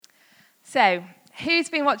So, who's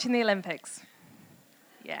been watching the Olympics?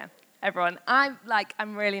 Yeah, everyone. I'm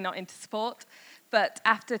really not into sport, but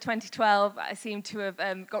after 2012, I seem to have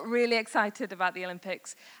got really excited about the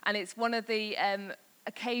Olympics, and it's one of the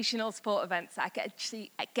occasional sport events that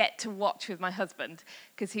I get to watch with my husband,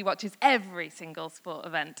 because he watches every single sport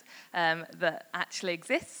event that actually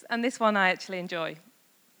exists, and this one I actually enjoy,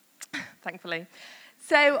 thankfully.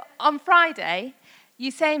 So on Friday,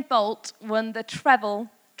 Usain Bolt won the treble.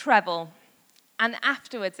 And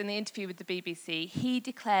afterwards, in the interview with the BBC, he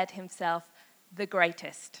declared himself the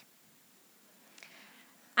greatest.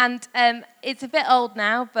 And it's a bit old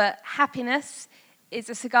now, but Happiness is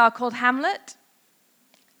a cigar called Hamlet.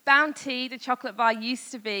 Bounty, the chocolate bar, used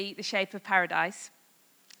to be the shape of paradise.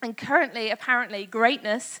 And currently, apparently,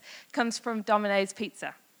 greatness comes from Domino's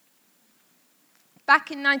Pizza. Back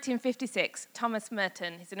in 1956, Thomas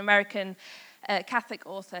Merton, who's an American Catholic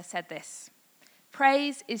author, said this: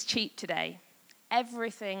 "Praise is cheap today.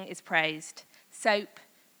 Everything is praised. Soap,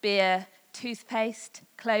 beer, toothpaste,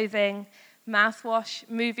 clothing, mouthwash,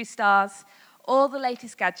 movie stars, all the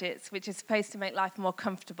latest gadgets which are supposed to make life more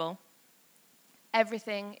comfortable.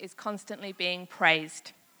 Everything is constantly being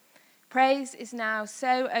praised. Praise is now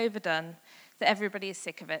so overdone that everybody is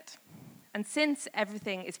sick of it. And since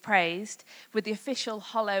everything is praised with the official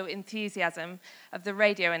hollow enthusiasm of the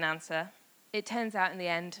radio announcer, it turns out in the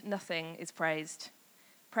end nothing is praised.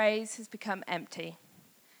 Praise has become empty.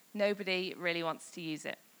 Nobody really wants to use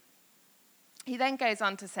it." He then goes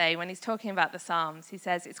on to say, when he's talking about the Psalms, he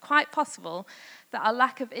says, "It's quite possible that our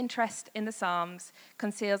lack of interest in the Psalms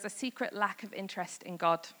conceals a secret lack of interest in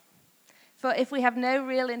God. For if we have no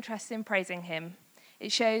real interest in praising him,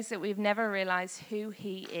 it shows that we've never realized who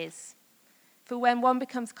he is. For when one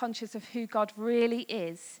becomes conscious of who God really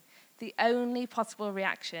is, the only possible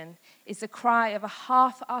reaction is the cry of a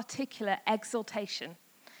half-articulate exultation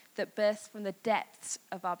that bursts from the depths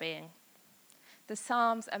of our being. The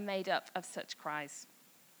Psalms are made up of such cries."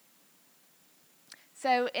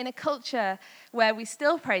 So in a culture where we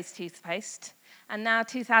still praise toothpaste, and now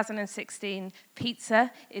 2016,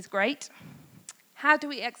 pizza is great, how do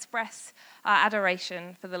we express our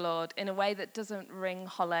adoration for the Lord in a way that doesn't ring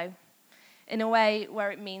hollow, in a way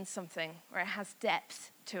where it means something, where it has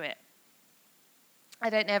depth to it? I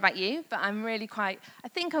don't know about you, but I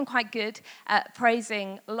think I'm quite good at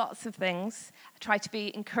praising lots of things. I try to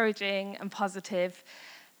be encouraging and positive,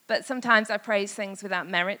 but sometimes I praise things without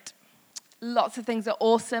merit. Lots of things are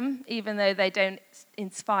awesome, even though they don't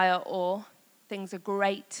inspire awe. Things are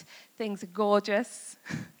great, things are gorgeous,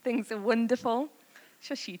 things are wonderful.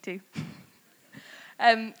 Shush you two.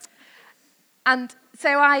 And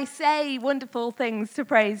so I say wonderful things to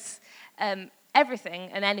praise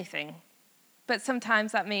everything and anything. But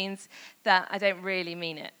sometimes that means that I don't really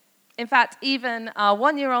mean it. In fact, even our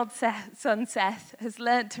 1-year-old son, Seth, has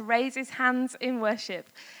learnt to raise his hands in worship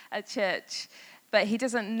at church, but he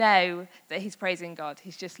doesn't know that he's praising God.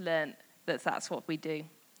 He's just learnt that that's what we do.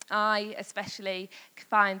 I especially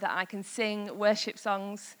find that I can sing worship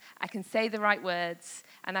songs, I can say the right words,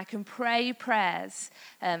 and I can pray prayers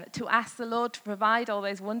to ask the Lord to provide all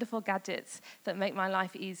those wonderful gadgets that make my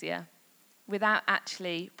life easier, without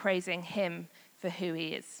actually praising him for who he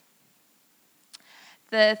is.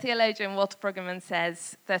 The theologian Walter Brueggemann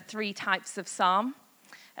says there are 3 types of psalm.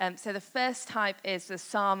 So the first type is the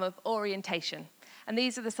psalm of orientation. And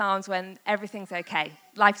these are the psalms when everything's okay.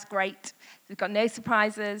 Life's great. We've got no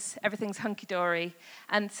surprises. Everything's hunky-dory.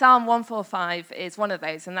 And Psalm 145 is one of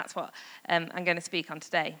those, and that's what I'm going to speak on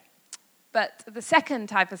today. But the second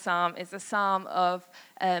type of psalm is the psalm of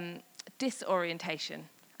disorientation.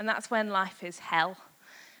 And that's when life is hell,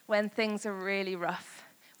 when things are really rough,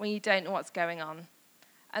 when you don't know what's going on.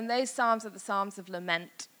 And those psalms are the psalms of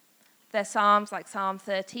lament. They're psalms like Psalm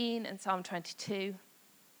 13 and Psalm 22.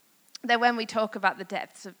 They're when we talk about the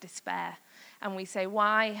depths of despair, and we say,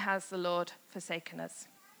 "Why has the Lord forsaken us?"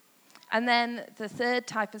 And then the third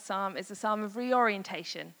type of psalm is the psalm of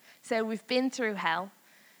reorientation. So we've been through hell,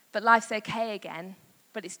 but life's okay again,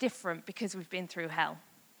 but it's different because we've been through hell.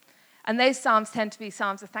 And those psalms tend to be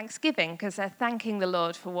psalms of thanksgiving because they're thanking the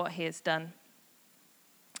Lord for what he has done.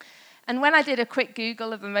 And when I did a quick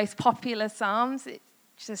Google of the most popular psalms, it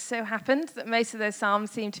just so happened that most of those psalms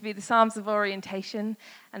seem to be the psalms of orientation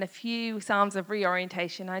and a few psalms of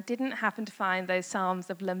reorientation. I didn't happen to find those psalms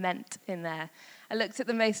of lament in there. I looked at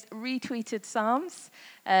the most retweeted psalms,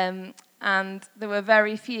 and there were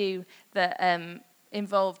very few that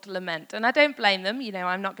involved lament. And I don't blame them.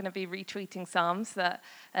 I'm not going to be retweeting psalms that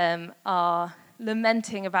are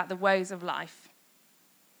lamenting about the woes of life.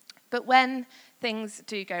 But when things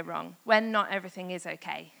do go wrong, when not everything is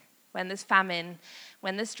okay, when there's famine,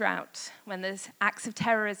 when there's drought, when there's acts of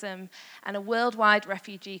terrorism and a worldwide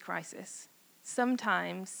refugee crisis.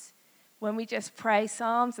 Sometimes when we just pray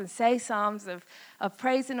psalms and say psalms of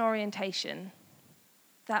praise and orientation,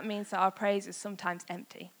 that means that our praise is sometimes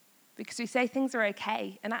empty because we say things are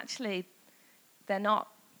okay and actually they're not.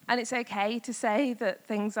 And it's okay to say that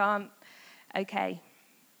things aren't okay.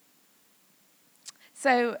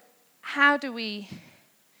 So how do we,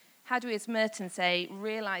 as Merton say,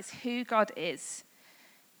 realize who God is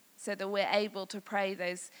so that we're able to pray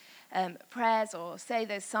those prayers or say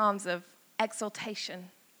those psalms of exaltation,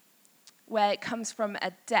 where it comes from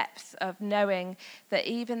a depth of knowing that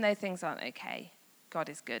even though things aren't okay, God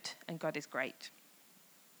is good and God is great?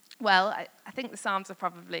 Well, I think the Psalms are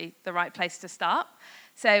probably the right place to start.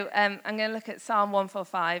 So I'm going to look at Psalm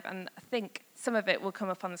 145, and I think some of it will come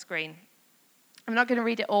up on the screen. I'm not going to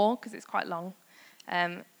read it all because it's quite long,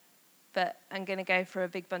 but I'm going to go for a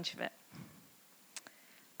big bunch of it.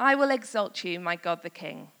 I will exalt you, my God the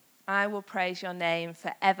King. I will praise your name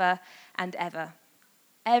forever and ever.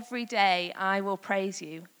 Every day I will praise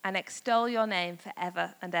you and extol your name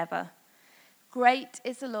forever and ever. Great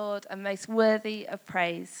is the Lord and most worthy of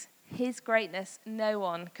praise. His greatness no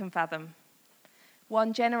one can fathom.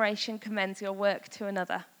 One generation commends your work to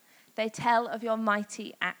another. They tell of your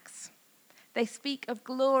mighty acts. They speak of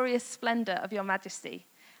glorious splendor of your majesty,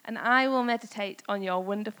 and I will meditate on your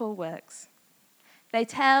wonderful works. They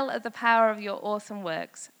tell of the power of your awesome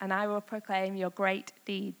works, and I will proclaim your great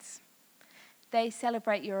deeds. They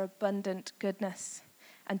celebrate your abundant goodness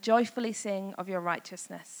and joyfully sing of your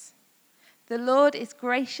righteousness. The Lord is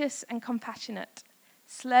gracious and compassionate,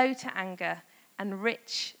 slow to anger, and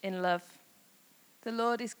rich in love. The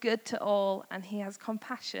Lord is good to all, and he has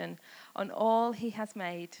compassion on all he has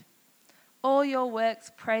made. All your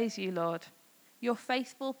works praise you, Lord. Your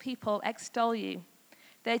faithful people extol you.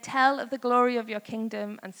 They tell of the glory of your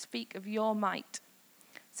kingdom and speak of your might,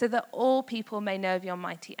 so that all people may know of your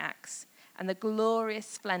mighty acts and the glorious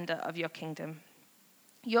splendor of your kingdom.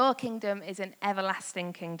 Your kingdom is an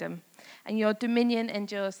everlasting kingdom, and your dominion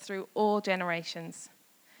endures through all generations.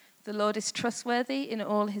 The Lord is trustworthy in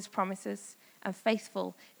all his promises and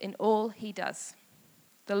faithful in all he does.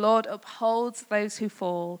 The Lord upholds those who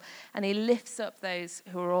fall, and he lifts up those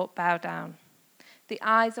who are all bowed down. The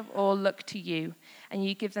eyes of all look to you, and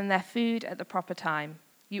you give them their food at the proper time.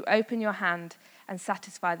 You open your hand and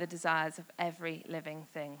satisfy the desires of every living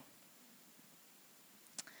thing.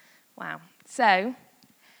 Wow. So,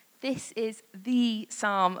 this is the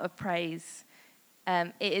psalm of praise.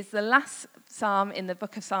 It is the last psalm in the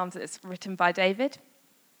book of Psalms that's written by David.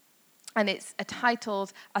 And it's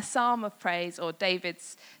titled A Psalm of Praise, or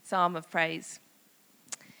David's Psalm of Praise.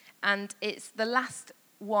 And it's the last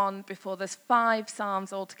one before there's 5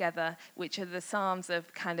 psalms altogether, which are the psalms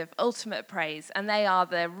of kind of ultimate praise. And they are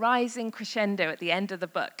the rising crescendo at the end of the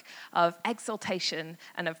book of exaltation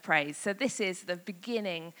and of praise. So this is the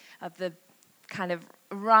beginning of the kind of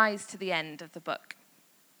rise to the end of the book.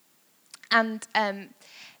 And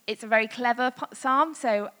it's a very clever psalm,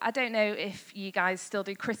 so I don't know if you guys still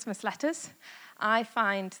do Christmas letters. I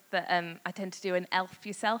find that I tend to do an elf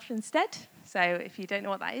yourself instead. So if you don't know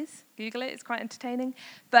what that is, Google it. It's quite entertaining.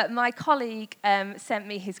 But my colleague sent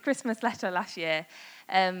me his Christmas letter last year,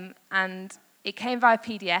 and it came via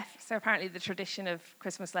PDF. So apparently the tradition of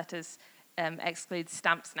Christmas letters excludes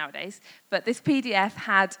stamps nowadays. But this PDF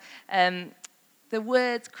had the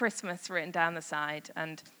words Christmas written down the side,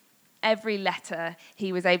 and every letter,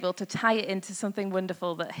 he was able to tie it into something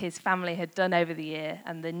wonderful that his family had done over the year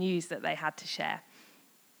and the news that they had to share.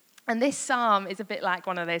 And this psalm is a bit like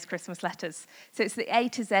one of those Christmas letters. So it's the A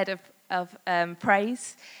to Z of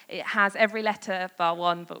praise. It has every letter, bar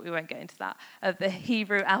one, but we won't get into that, of the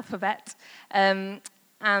Hebrew alphabet. And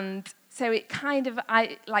so it kind of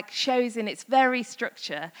shows in its very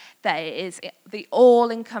structure that it is the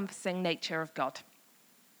all-encompassing nature of God.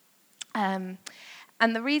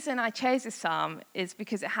 And the reason I chose this psalm is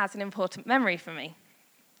because it has an important memory for me.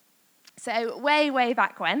 So way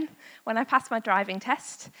back when I passed my driving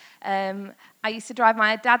test, I used to drive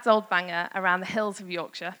my dad's old banger around the hills of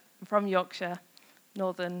Yorkshire. I'm from Yorkshire,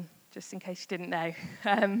 northern, just in case you didn't know.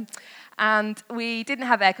 And we didn't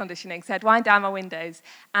have air conditioning, so I'd wind down my windows.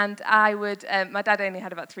 And I would, my dad only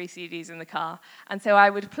had about 3 CDs in the car. And so I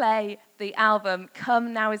would play the album,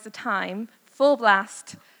 Come Now Is the Time, full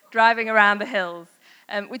blast, driving around the hills.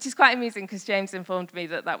 Which is quite amusing because James informed me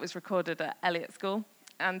that was recorded at Elliott School.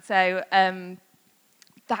 And so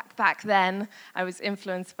back then, I was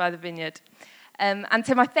influenced by the Vineyard. And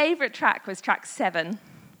so my favourite track was track 7,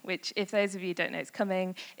 which, if those of you don't know, it's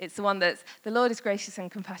coming. It's the one that's, the Lord is gracious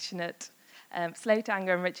and compassionate, slow to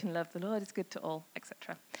anger and rich in love. The Lord is good to all,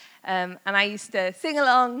 etc. And I used to sing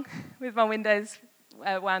along with my windows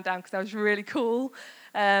wound down because I was really cool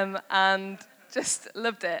and just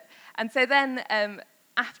loved it. And so then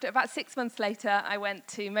after about 6 months later, I went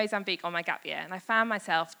to Mozambique on my gap year, and I found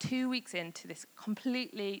myself 2 weeks into this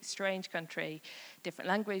completely strange country, different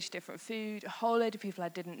language, different food, a whole load of people I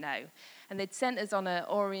didn't know. And they'd sent us on an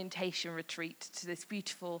orientation retreat to this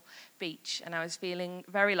beautiful beach, and I was feeling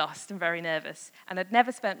very lost and very nervous. And I'd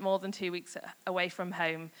never spent more than 2 weeks away from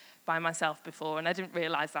home by myself before, and I didn't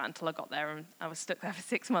realise that until I got there, and I was stuck there for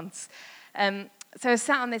 6 months. So I was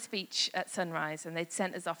sat on this beach at sunrise, and they'd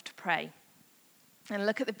sent us off to pray. And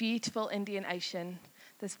look at the beautiful Indian Ocean.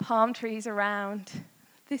 There's palm trees around.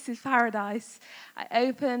 This is paradise. I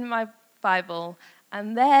open my Bible,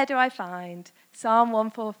 and there do I find Psalm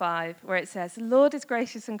 145, where it says, "The Lord is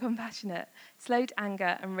gracious and compassionate, slow to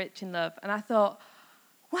anger and rich in love." And I thought,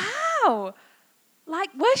 wow,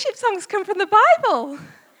 like worship songs come from the Bible.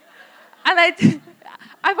 And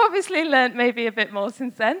I've obviously learnt maybe a bit more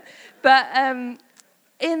since then. But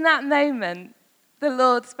in that moment, the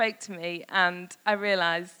Lord spoke to me, and I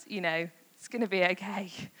realized, it's going to be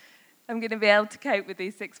okay. I'm going to be able to cope with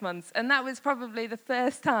these 6 months. And that was probably the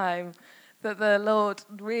first time that the Lord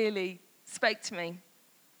really spoke to me.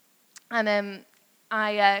 And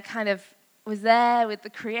I kind of was there with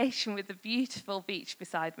the creation, with the beautiful beach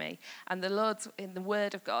beside me, and the Lord's in the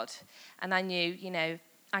Word of God. And I knew,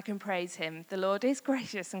 I can praise him. The Lord is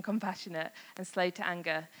gracious and compassionate and slow to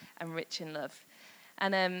anger and rich in love.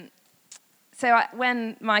 And so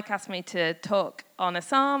when Mike asked me to talk on a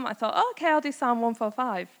psalm, I thought, okay, I'll do Psalm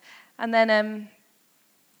 145. And then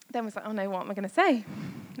was like, oh no, what am I going to say?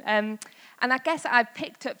 And I guess I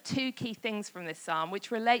picked up 2 key things from this psalm,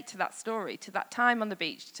 which relate to that story, to that time on the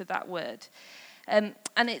beach, to that word. And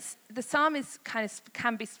the psalm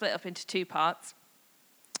can be split up into 2 parts.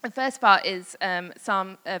 The first part is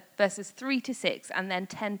Psalm verses 3 to 6 and then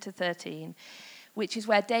 10 to 13, which is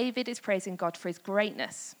where David is praising God for his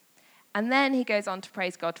greatness. And then he goes on to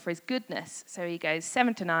praise God for his goodness. So he goes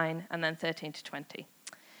 7 to 9 and then 13 to 20.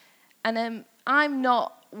 And I'm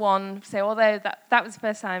not one, so although that was the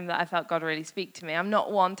first time that I felt God really speak to me, I'm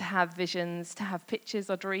not one to have visions, to have pictures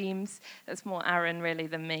or dreams. That's more Aaron really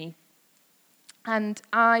than me. And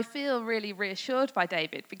I feel really reassured by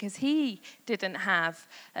David because he didn't have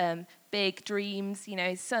big dreams.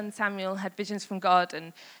 His son Samuel had visions from God,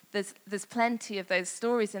 and there's plenty of those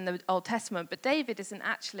stories in the Old Testament. But David isn't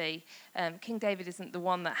actually, King David isn't the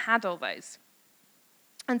one that had all those.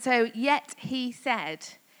 And so, yet he said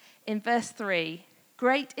in verse 3,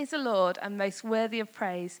 "Great is the Lord and most worthy of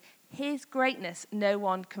praise. His greatness no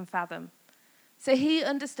one can fathom." So he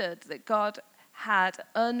understood that God had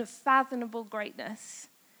unfathomable greatness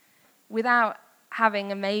without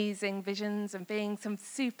having amazing visions and being some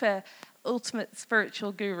super ultimate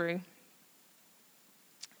spiritual guru.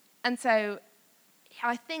 And so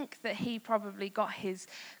I think that he probably got his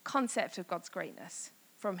concept of God's greatness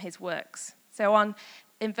from his works. So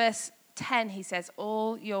in verse 10, he says,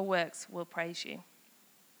 "All your works will praise you."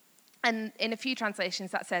 And in a few translations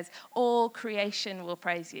that says, "All creation will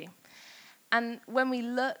praise you." And when we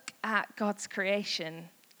look at God's creation,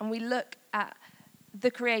 and we look at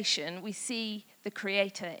the creation, we see the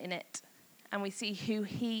Creator in it. And we see who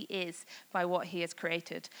he is by what he has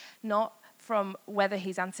created. Not from whether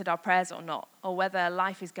he's answered our prayers or not, or whether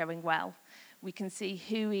life is going well. We can see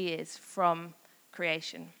who he is from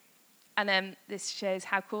creation. And this shows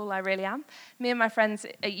how cool I really am. Me and my friends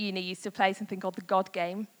at uni used to play something called the God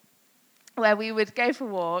Game, where we would go for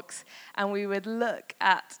walks and we would look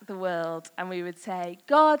at the world and we would say,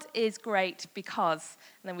 God is great because,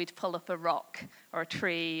 and then we'd pull up a rock or a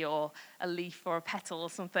tree or a leaf or a petal or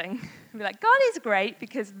something. We'd be like, God is great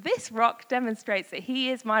because this rock demonstrates that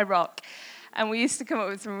he is my rock. And we used to come up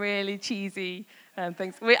with some really cheesy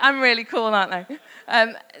things. I'm really cool, aren't I?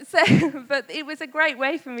 But it was a great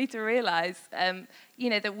way for me to realize,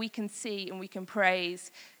 that we can see and we can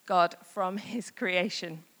praise God from his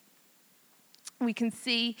creation. We can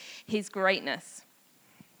see his greatness.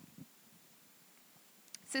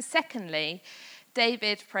 So secondly,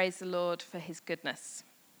 David praised the Lord for his goodness.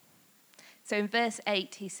 So in verse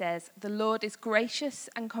 8 he says, "The Lord is gracious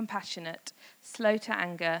and compassionate, slow to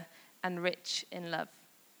anger, and rich in love."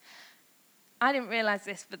 I didn't realize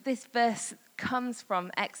this, but this verse comes from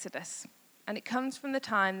Exodus. And it comes from the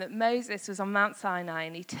time that Moses was on Mount Sinai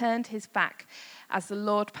and he turned his back as the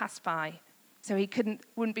Lord passed by, so he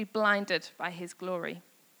wouldn't be blinded by his glory.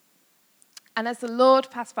 And as the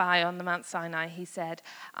Lord passed by on the Mount Sinai, he said,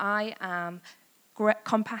 "I am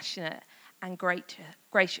compassionate and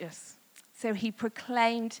gracious, So he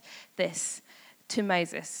proclaimed this to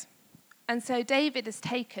Moses. And so David has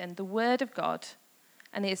taken the word of God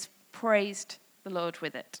and he has praised the Lord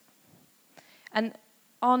with it. And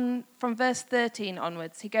from verse 13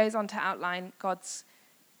 onwards, he goes on to outline God's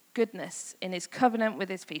goodness in his covenant with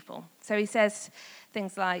his people. So he says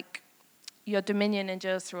things like, your dominion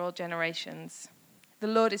endures through all generations. The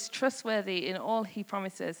Lord is trustworthy in all he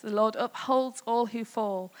promises. The Lord upholds all who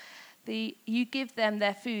fall. You give them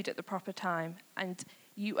their food at the proper time, and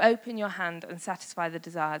you open your hand and satisfy the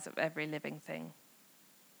desires of every living thing.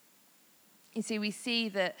 You see, we see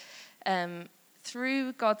that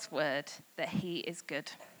through God's word that he is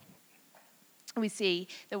good. We see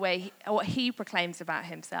what he proclaims about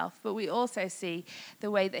himself, but we also see the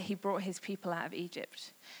way that he brought his people out of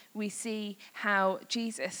Egypt. We see how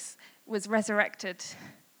Jesus was resurrected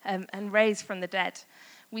and raised from the dead.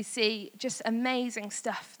 We see just amazing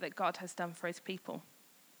stuff that God has done for his people.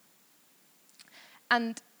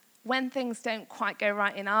 And when things don't quite go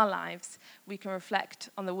right in our lives, we can reflect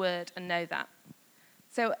on the word and know that.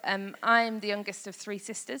 So I'm the youngest of 3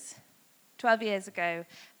 sisters. 12 years ago,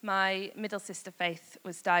 my middle sister, Faith,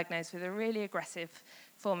 was diagnosed with a really aggressive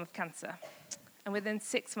form of cancer. And within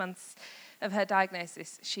 6 months of her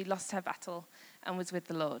diagnosis, she lost her battle and was with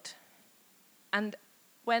the Lord. And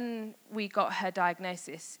when we got her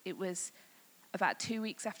diagnosis, it was about 2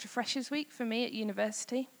 weeks after Freshers' Week for me at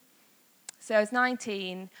university. So I was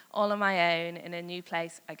 19, all on my own, in a new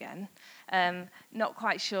place again, not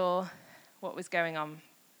quite sure what was going on.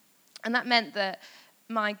 And that meant that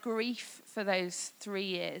my grief for those 3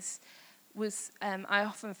 years was, I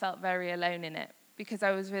often felt very alone in it, because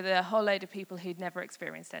I was with a whole load of people who'd never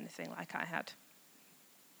experienced anything like I had.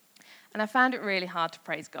 And I found it really hard to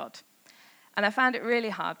praise God. And I found it really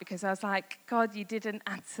hard because I was like, God, you didn't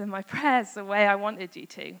answer my prayers the way I wanted you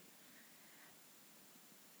to.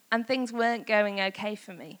 And things weren't going okay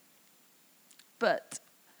for me. But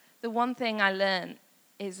the one thing I learned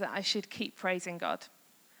is that I should keep praising God.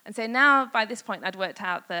 And so now, by this point, I'd worked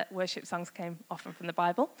out that worship songs came often from the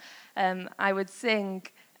Bible. I would sing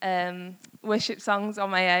worship songs on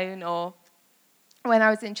my own, or when I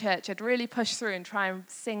was in church, I'd really push through and try and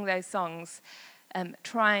sing those songs,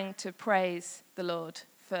 trying to praise the Lord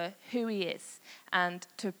for who he is and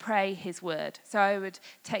to pray his word. So I would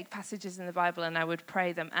take passages in the Bible and I would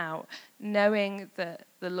pray them out, knowing that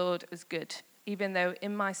the Lord was good, even though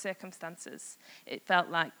in my circumstances it felt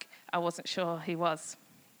like I wasn't sure he was.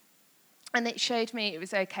 And it showed me it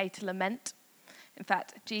was okay to lament. In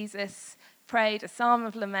fact, Jesus prayed a psalm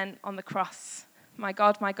of lament on the cross. My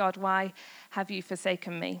God, why have you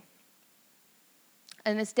forsaken me?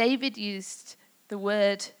 And as David used the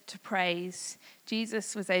word to praise,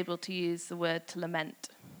 Jesus was able to use the word to lament.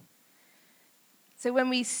 So when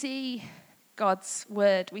we see God's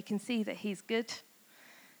word, we can see that he's good,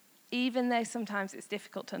 even though sometimes it's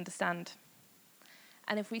difficult to understand.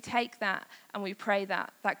 And if we take that and we pray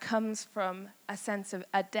that, that comes from a sense of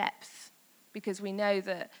a depth, because we know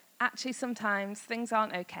that actually sometimes things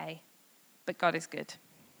aren't okay, but God is good.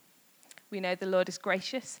 We know the Lord is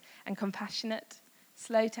gracious and compassionate,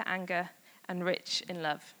 slow to anger, and rich in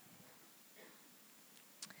love.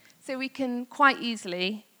 So we can quite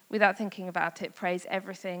easily, without thinking about it, praise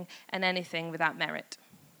everything and anything without merit.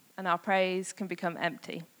 And our praise can become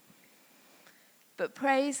empty. But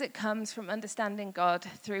praise that comes from understanding God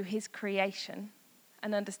through his creation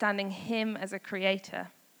and understanding him as a creator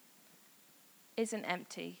isn't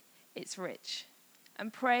empty, it's rich.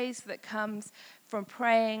 And praise that comes from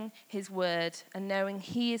praying his word and knowing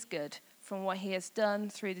he is good from what he has done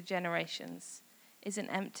through the generations isn't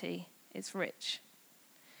empty, it's rich.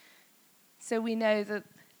 So we know that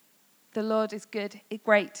the Lord is good,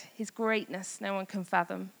 great, his greatness no one can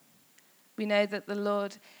fathom. We know that the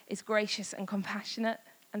Lord is gracious and compassionate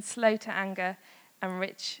and slow to anger and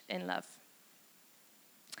rich in love.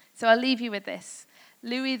 So I'll leave you with this.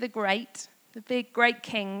 Louis the Great, the big great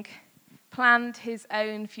king, planned his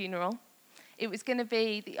own funeral. It was going to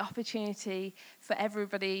be the opportunity for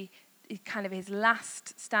everybody, kind of his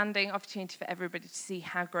last standing opportunity for everybody to see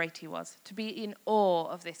how great he was, to be in awe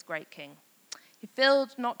of this great king. He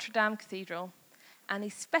filled Notre Dame Cathedral, and he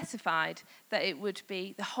specified that it would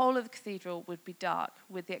be, the whole of the cathedral would be dark,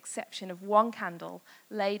 with the exception of one candle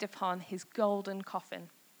laid upon his golden coffin.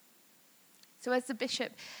 So as the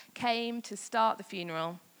bishop came to start the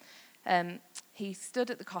funeral, he stood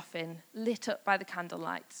at the coffin, lit up by the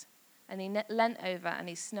candlelight, and he leant over and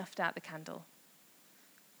he snuffed out the candle.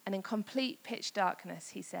 And in complete pitch darkness,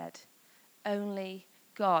 he said, "Only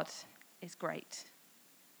God is great."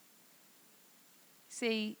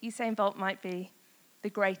 See, Usain Bolt might be the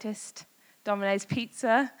greatest, Domino's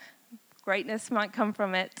Pizza, Greatness might come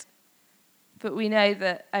from it, but we know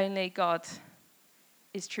that only God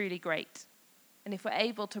is truly great. And if we're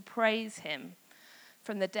able to praise him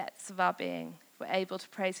from the depths of our being, if we're able to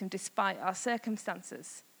praise him despite our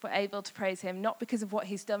circumstances, if we're able to praise him not because of what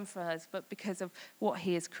he's done for us, but because of what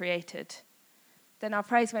he has created, then our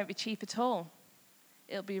praise won't be cheap at all.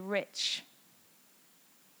 It'll be rich.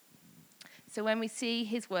 So when we see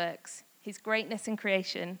his works, his greatness in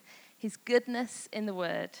creation, his goodness in the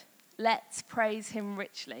word, let's praise him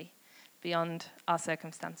richly beyond our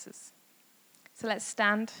circumstances. So let's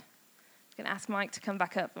stand. I'm going to ask Mike to come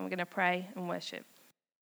back up and we're going to pray and worship.